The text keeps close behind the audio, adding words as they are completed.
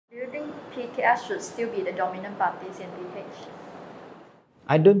PKR should still be the dominant parties in PH?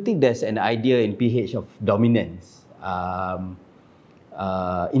 I don't think there's an idea in PH of dominance.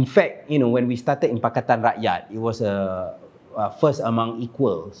 In fact, when we started in Pakatan Rakyat, it was a first among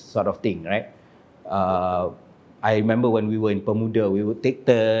equals sort of thing, right? I remember when we were in Pemuda, we would take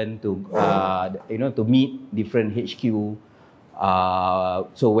turn to to meet different HQ.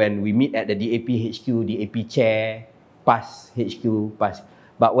 So when we meet at the DAP HQ, DAP chair, PAS HQ, PAS.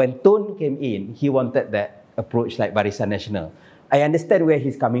 But when Tun came in, he wanted that approach like Barisan Nasional. I understand where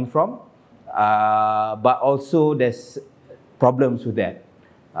he's coming from, but also there's problems with that.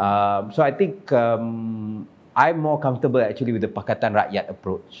 So I think I'm more comfortable actually with the Pakatan Rakyat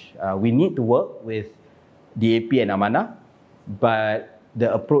approach. We need to work with DAP and Amanah, but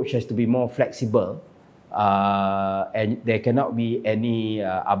the approach has to be more flexible, and there cannot be any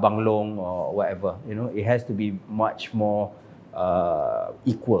abang long or whatever. It has to be much more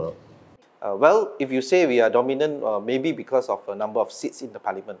equal. Well, if you say we are dominant, maybe because of a number of seats in the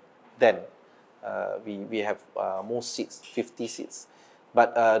parliament, then we have more seats, 50 seats.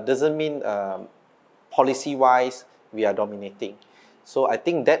 But doesn't mean policy-wise we are dominating. So I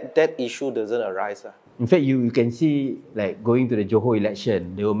think that issue doesn't arise. In fact, you can see, like going to the Johor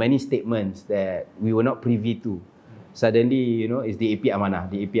election, there were many statements that we were not privy to. Suddenly, it's the DAP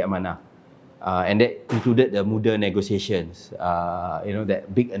Amanah. And that included the Muda negotiations,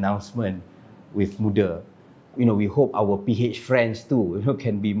 that big announcement with Muda. We hope our PH friends too,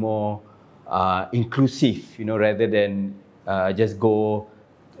 can be more inclusive, rather than just go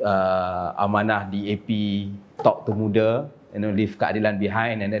Amanah, DAP, talk to Muda, leave keadilan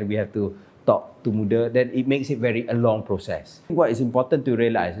behind, and then we have to talk to Muda. Then it makes it a long process. What is important to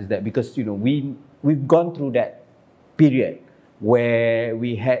realize is that because we've gone through that period where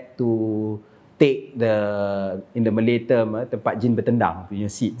we had to take in the Malay term, tempat jin bertendang punya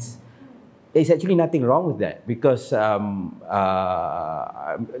seats. There's actually nothing wrong with that because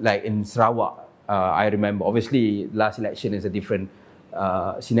like in Sarawak, I remember, obviously last election is a different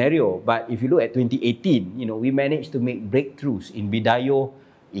scenario, but if you look at 2018, we managed to make breakthroughs in Bidayo,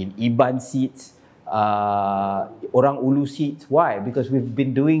 in Iban seats, Orang Ulu seats. Why? Because we've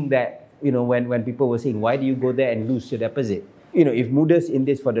been doing that, when people were saying, why do you go there and lose your deposit? If Muda's in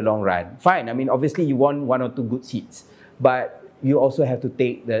this for the long run, fine. I mean, obviously you want 1 or 2 good seats, but you also have to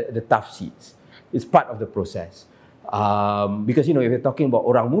take the tough seats. It's part of the process. Because, if you're talking about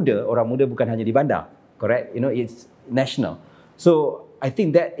Orang Muda bukan hanya di bandar, correct? It's national. So I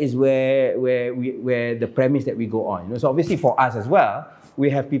think that is where the premise that we go on. So obviously for us as well, we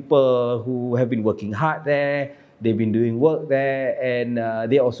have people who have been working hard there, they've been doing work there, and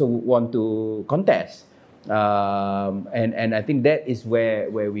they also want to contest. And I think that is where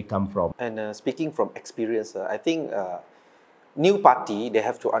we come from. And speaking from experience, I think new party, they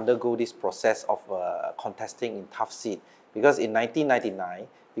have to undergo this process of contesting in tough seat. Because in 1999,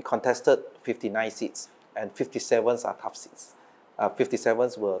 we contested 59 seats, and 57s are tough seats.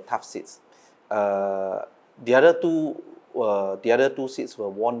 57s were tough seats. The other two seats were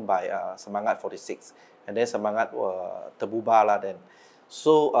won by Semangat 46, and then Semangat were terbubar lah then.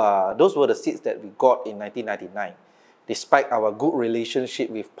 So those were the seats that we got in 1999, despite our good relationship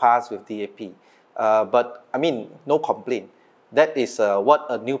with PAS, with DAP. But I mean, no complaint. That is what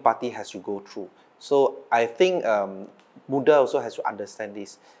a new party has to go through. So I think Muda also has to understand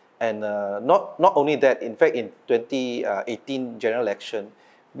this. And not only that, in fact, in 2018 general election,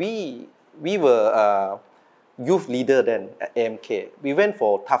 we were youth leader then at AMK. We went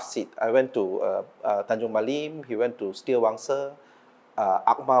for tough seat. I went to Tanjung Malim, he went to Setia Wangsa,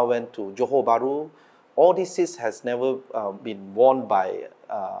 Ahmad went to Johor Bahru. All these seats has never been won by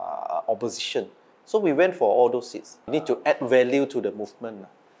opposition. So we went for all those seats. We need to add value to the movement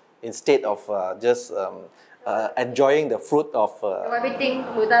instead of just enjoying the fruit of... Why we think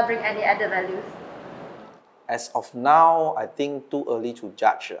Muda bring any added values? As of now, I think too early to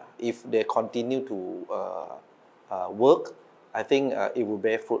judge. If they continue to work, I think it will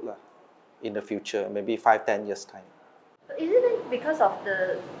bear fruit in the future, maybe 5-10 years time. Isn't it because of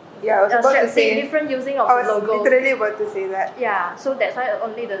the I was about to say different using of I the was logo? literally about to say that. Yeah, so that's why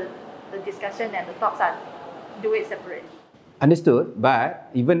only the discussion and the talks are do it separately. Understood, but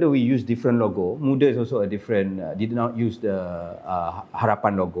even though we use different logo, Muda is also a different, did not use the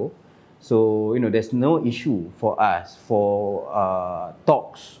Harapan logo. So, there's no issue for us for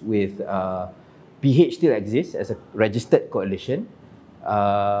talks with PH still exists as a registered coalition.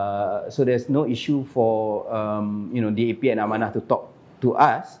 So there's no issue for DAP and Amanah to talk to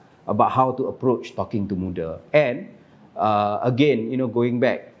us about how to approach talking to Muda. And again, going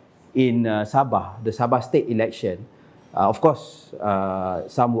back in Sabah, the Sabah state election, Of course,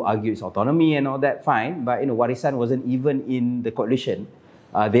 some would argue it's autonomy and all that, fine. But Warisan wasn't even in the coalition.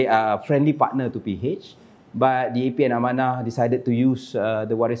 They are a friendly partner to PH, but DAP and Amanah decided to use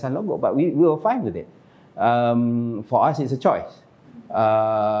the Warisan logo. But we were fine with it. For us, it's a choice.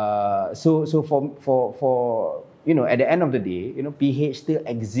 So for at the end of the day, PH still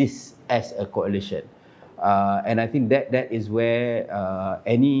exists as a coalition. And I think that is where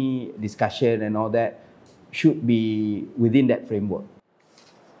any discussion and all that should be within that framework.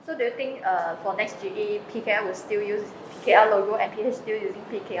 So do you think for next GE, PKR will still use PKR logo and PH still using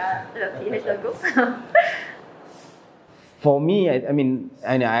PH logo? For me, I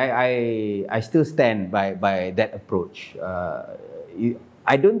still stand by that approach.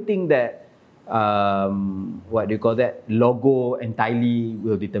 I don't think that logo entirely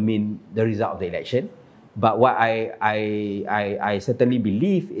will determine the result of the election. But what I certainly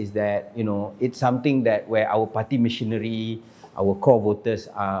believe is that it's something that where our party machinery, our core voters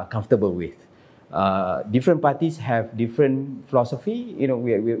are comfortable with. Different parties have different philosophy.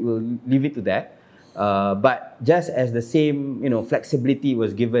 We'll leave it to that. But just as the same flexibility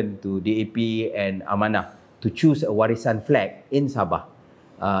was given to DAP and Amanah to choose a Warisan flag in Sabah,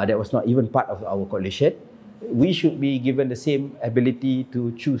 that was not even part of our coalition. We should be given the same ability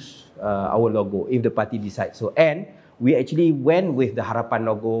to choose our logo if the party decides so. And we actually went with the Harapan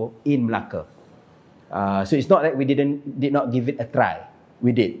logo in Melaka. So it's not like we did not give it a try.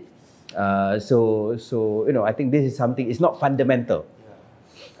 We did. So I think this is something. It's not fundamental.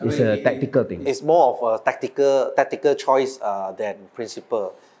 It's a tactical thing. It's more of a tactical choice than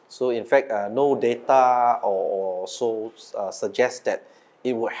principle. So in fact, no data or so suggests that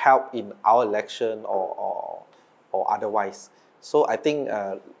it would help in our election or otherwise. So I think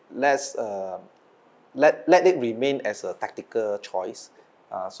let it remain as a tactical choice.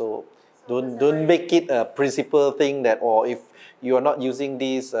 So don't make it a principle thing that if you are not using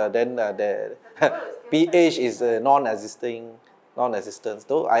this, then the PH is non-existent.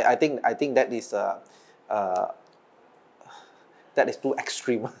 Though I think that is too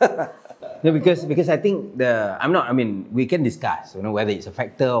extreme. No, because I think we can discuss, whether it's a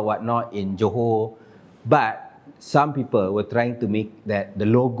factor or whatnot in Johor, but some people were trying to make that the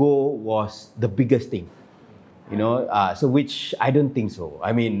logo was the biggest thing, so which I don't think so.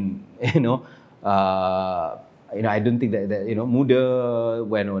 I don't think that Muda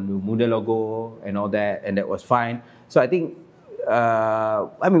went on the Muda logo and all that, and that was fine. So I think,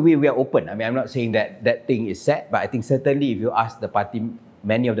 we are open. I'm not saying that thing is set, but I think certainly if you ask the party,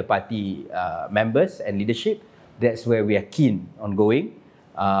 many of the party members and leadership, that's where we are keen on going.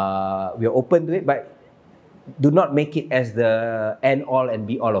 We are open to it, but do not make it as the end all and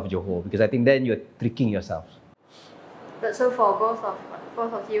be all of Johor, because I think then you're tricking yourself. But so for both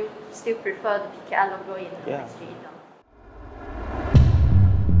of you, still prefer the PKR logo in the next GE?